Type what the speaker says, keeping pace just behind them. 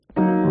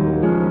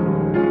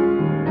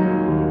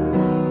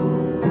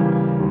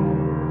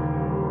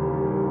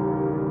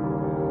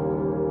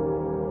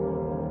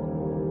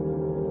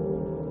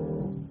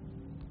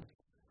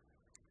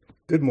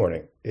Good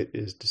morning. It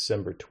is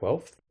December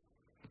 12th.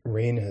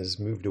 Rain has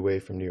moved away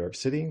from New York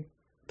City.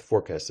 The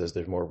forecast says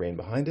there's more rain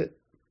behind it,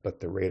 but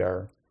the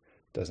radar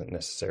doesn't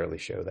necessarily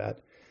show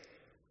that.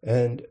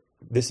 And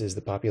this is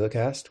the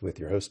Populacast with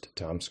your host,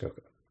 Tom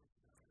Skoka.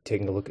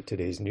 Taking a look at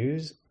today's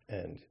news,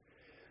 and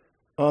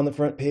on the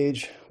front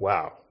page,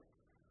 wow,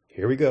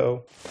 here we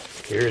go.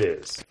 Here it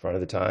is. Front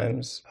of the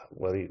Times.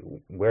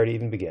 Where to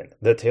even begin?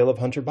 The tale of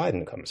Hunter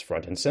Biden comes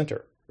front and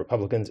center.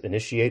 Republicans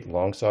initiate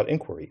long-sought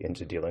inquiry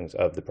into dealings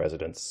of the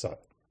president's son.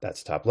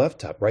 That's top left,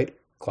 top right.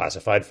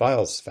 Classified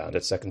files found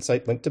at second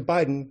site linked to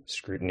Biden.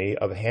 Scrutiny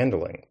of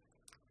handling.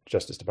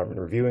 Justice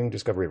Department reviewing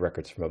discovery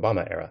records from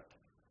Obama era.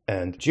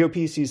 And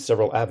GOP sees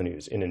several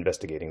avenues in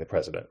investigating the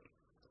president.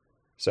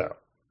 So,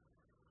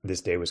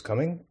 this day was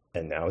coming,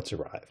 and now it's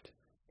arrived.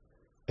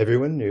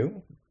 Everyone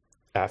knew,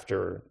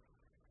 after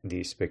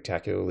the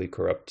spectacularly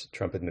corrupt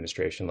Trump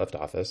administration left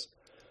office,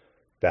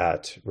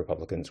 that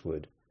Republicans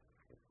would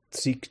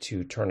seek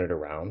to turn it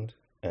around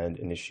and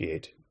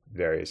initiate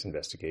various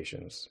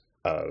investigations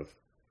of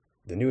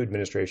the new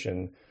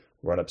administration,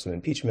 run up some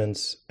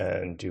impeachments,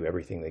 and do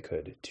everything they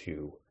could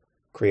to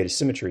create a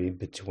symmetry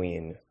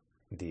between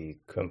the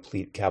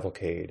complete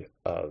cavalcade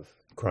of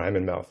crime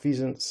and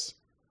malfeasance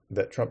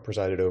that Trump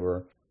presided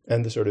over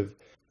and the sort of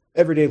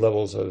everyday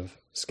levels of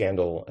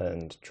scandal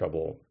and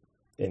trouble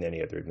in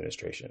any other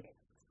administration,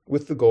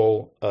 with the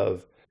goal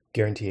of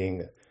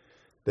guaranteeing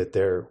that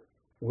there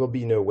will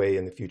be no way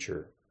in the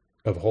future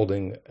of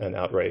holding an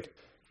outright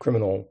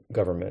criminal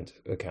government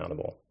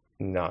accountable.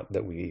 Not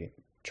that we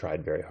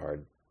tried very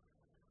hard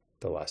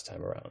the last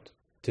time around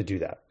to do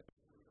that.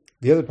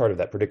 The other part of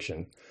that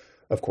prediction,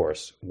 of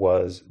course,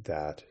 was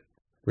that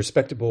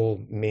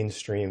respectable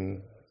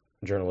mainstream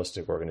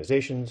journalistic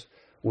organizations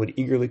would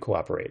eagerly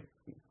cooperate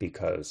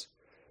because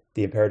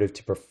the imperative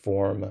to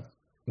perform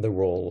the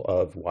role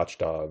of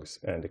watchdogs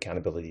and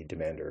accountability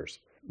demanders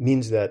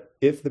means that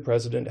if the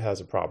president has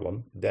a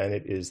problem, then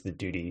it is the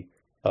duty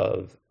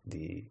of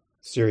the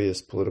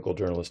serious political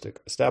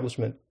journalistic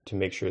establishment to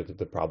make sure that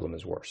the problem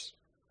is worse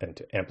and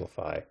to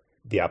amplify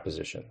the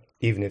opposition,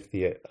 even if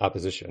the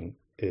opposition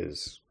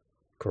is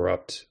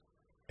corrupt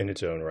in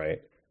its own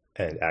right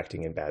and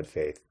acting in bad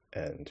faith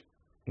and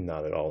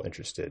not at all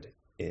interested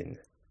in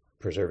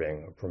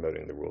preserving or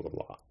promoting the rule of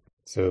law.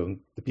 So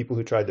the people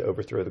who tried to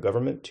overthrow the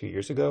government 2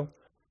 years ago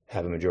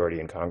have a majority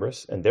in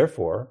Congress, and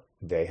therefore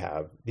they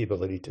have the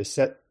ability to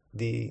set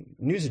the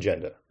news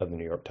agenda of the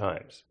New York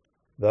Times.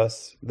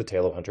 Thus, the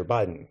tale of Hunter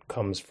Biden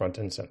comes front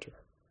and center.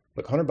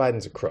 Look, Hunter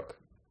Biden's a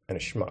crook and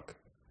a schmuck,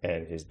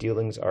 and his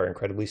dealings are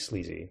incredibly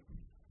sleazy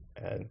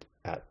and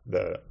at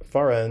the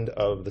far end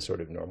of the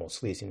sort of normal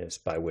sleaziness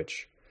by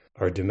which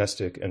our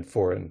domestic and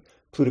foreign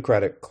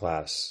plutocratic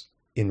class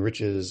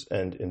enriches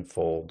and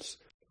enfolds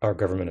our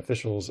government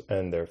officials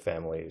and their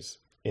families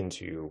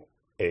into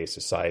a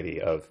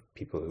society of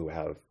people who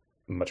have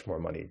much more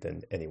money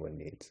than anyone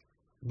needs.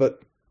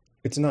 But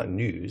it's not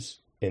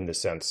news in the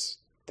sense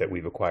that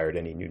we've acquired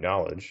any new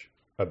knowledge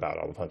about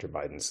all of Hunter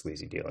Biden's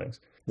sleazy dealings.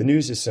 The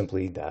news is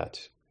simply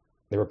that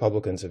the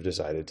Republicans have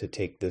decided to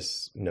take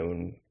this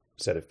known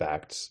set of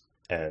facts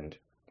and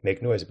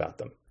make noise about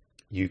them.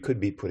 You could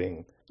be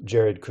putting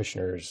Jared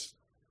Kushner's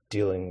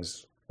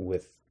dealings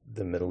with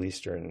the Middle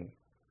Eastern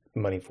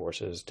money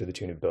forces to the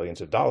tune of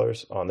billions of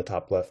dollars on the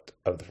top left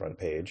of the front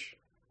page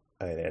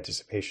in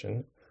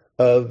anticipation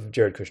of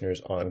Jared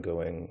Kushner's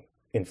ongoing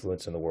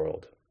influence in the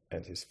world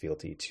and his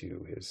fealty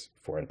to his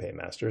foreign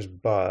paymasters,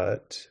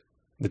 but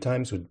the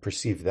Times would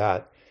perceive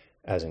that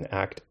as an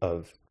act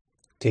of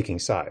taking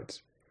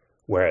sides,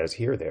 whereas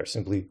here they're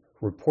simply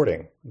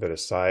reporting that a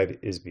side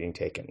is being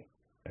taken.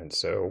 And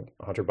so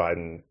Hunter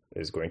Biden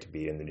is going to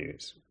be in the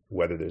news,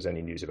 whether there's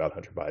any news about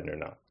Hunter Biden or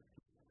not.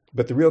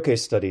 But the real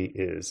case study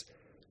is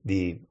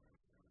the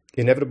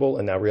inevitable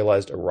and now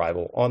realized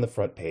arrival on the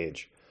front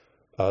page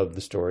of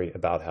the story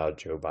about how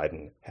Joe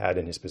Biden had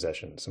in his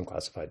possession some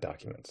classified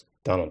documents.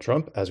 Donald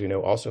Trump, as we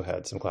know, also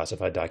had some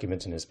classified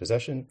documents in his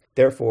possession.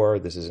 Therefore,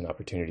 this is an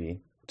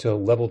opportunity to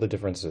level the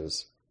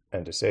differences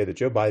and to say that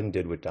Joe Biden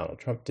did what Donald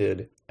Trump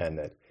did and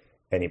that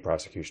any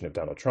prosecution of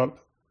Donald Trump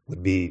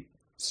would be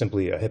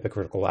simply a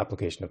hypocritical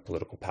application of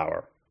political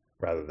power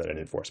rather than an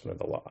enforcement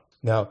of the law.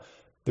 Now,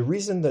 the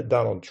reason that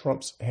Donald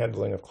Trump's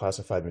handling of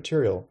classified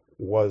material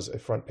was a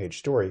front page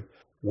story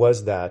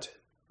was that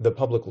the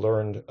public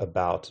learned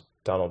about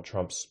Donald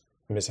Trump's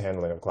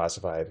mishandling of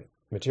classified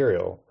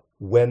material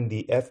when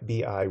the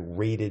FBI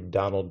raided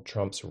Donald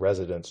Trump's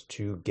residence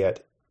to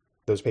get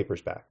those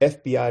papers back.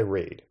 FBI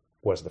raid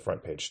was the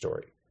front page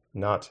story,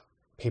 not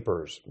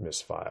papers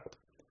misfiled.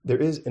 There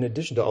is, in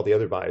addition to all the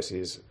other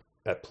biases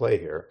at play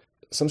here,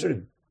 some sort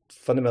of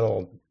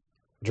fundamental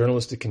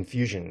journalistic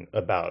confusion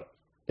about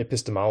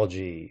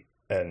epistemology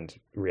and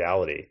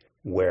reality,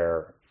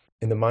 where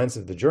in the minds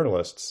of the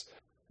journalists,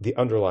 the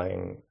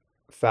underlying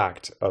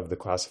fact of the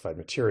classified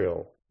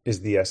material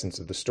is the essence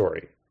of the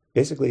story.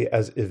 Basically,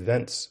 as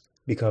events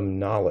become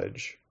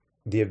knowledge,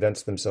 the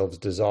events themselves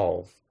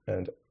dissolve,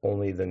 and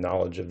only the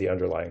knowledge of the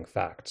underlying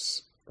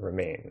facts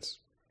remains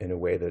in a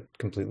way that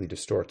completely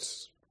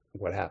distorts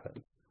what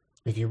happened.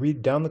 If you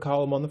read down the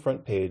column on the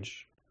front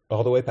page,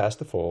 all the way past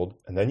the fold,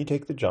 and then you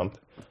take the jump,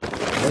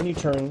 and then you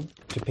turn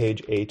to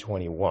page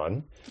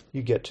A21,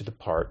 you get to the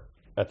part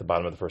at the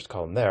bottom of the first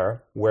column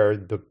there where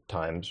the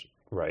Times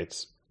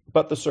writes,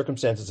 but the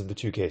circumstances of the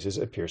two cases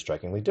appear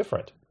strikingly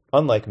different.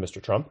 Unlike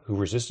Mr. Trump, who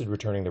resisted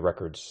returning the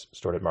records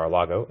stored at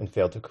Mar-a-Lago and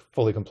failed to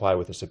fully comply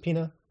with a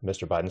subpoena,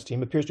 Mr. Biden's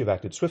team appears to have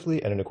acted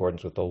swiftly and in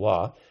accordance with the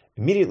law,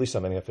 immediately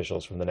summoning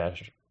officials from the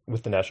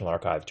National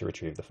Archives to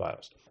retrieve the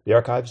files. The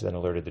archives then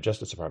alerted the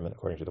Justice Department,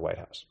 according to the White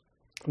House.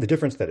 The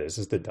difference, that is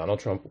that Donald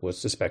Trump was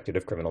suspected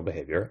of criminal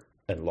behavior,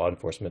 and law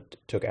enforcement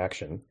took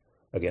action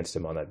against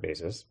him on that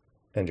basis,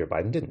 and Joe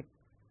Biden didn't.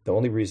 The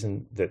only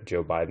reason that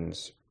Joe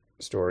Biden's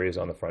story is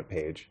on the front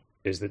page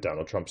is that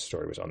Donald Trump's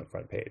story was on the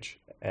front page.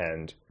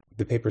 And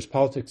the paper's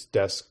politics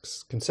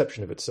desk's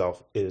conception of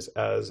itself is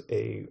as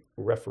a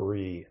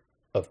referee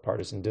of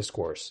partisan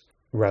discourse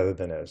rather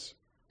than as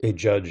a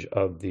judge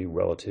of the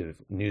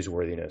relative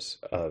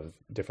newsworthiness of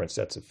different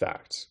sets of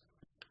facts.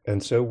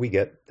 And so we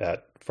get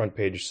that front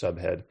page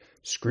subhead,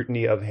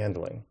 scrutiny of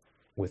handling,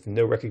 with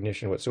no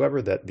recognition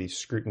whatsoever that the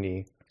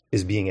scrutiny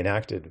is being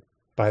enacted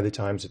by the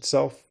Times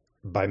itself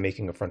by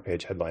making a front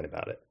page headline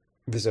about it.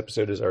 This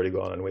episode has already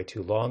gone on way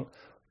too long,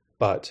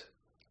 but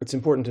it's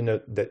important to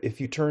note that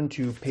if you turn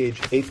to page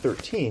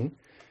A13,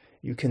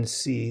 you can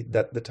see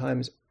that the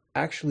Times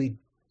actually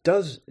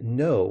does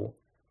know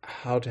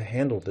how to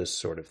handle this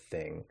sort of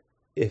thing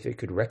if it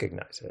could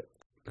recognize it.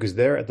 Because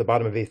there at the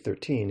bottom of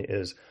A13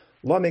 is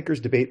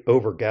lawmakers debate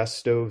over gas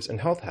stoves and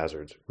health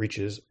hazards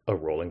reaches a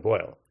rolling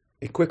boil.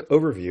 A quick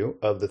overview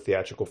of the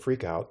theatrical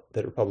freakout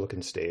that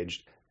Republicans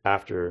staged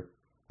after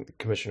the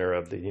Commissioner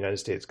of the United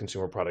States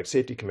Consumer Product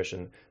Safety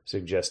Commission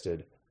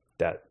suggested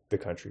that the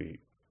country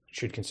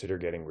should consider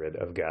getting rid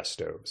of gas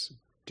stoves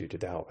due to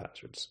the health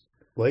hazards.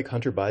 Like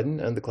Hunter Biden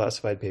and the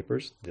classified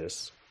papers,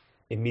 this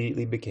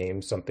immediately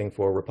became something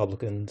for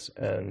Republicans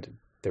and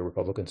their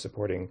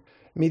Republican-supporting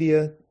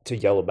media to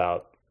yell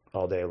about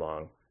all day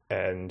long.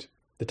 And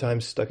the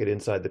Times stuck it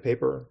inside the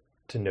paper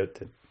to note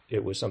that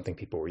it was something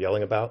people were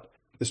yelling about.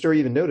 The story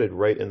even noted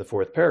right in the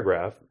fourth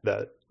paragraph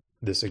that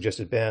the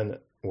suggested ban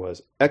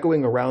was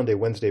echoing around a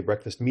Wednesday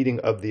breakfast meeting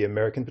of the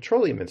American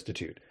Petroleum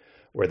Institute,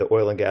 where the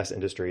oil and gas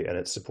industry and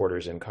its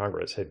supporters in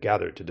Congress had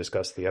gathered to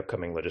discuss the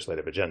upcoming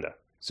legislative agenda.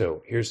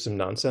 So here's some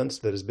nonsense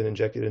that has been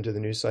injected into the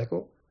news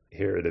cycle.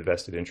 Here are the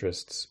vested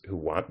interests who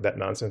want that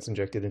nonsense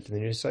injected into the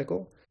news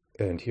cycle.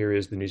 And here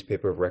is the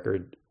newspaper of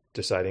record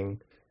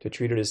deciding to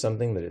treat it as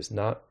something that is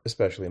not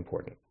especially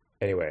important.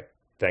 Anyway,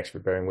 thanks for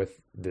bearing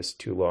with this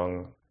too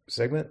long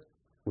segment.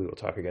 We will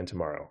talk again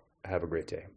tomorrow. Have a great day.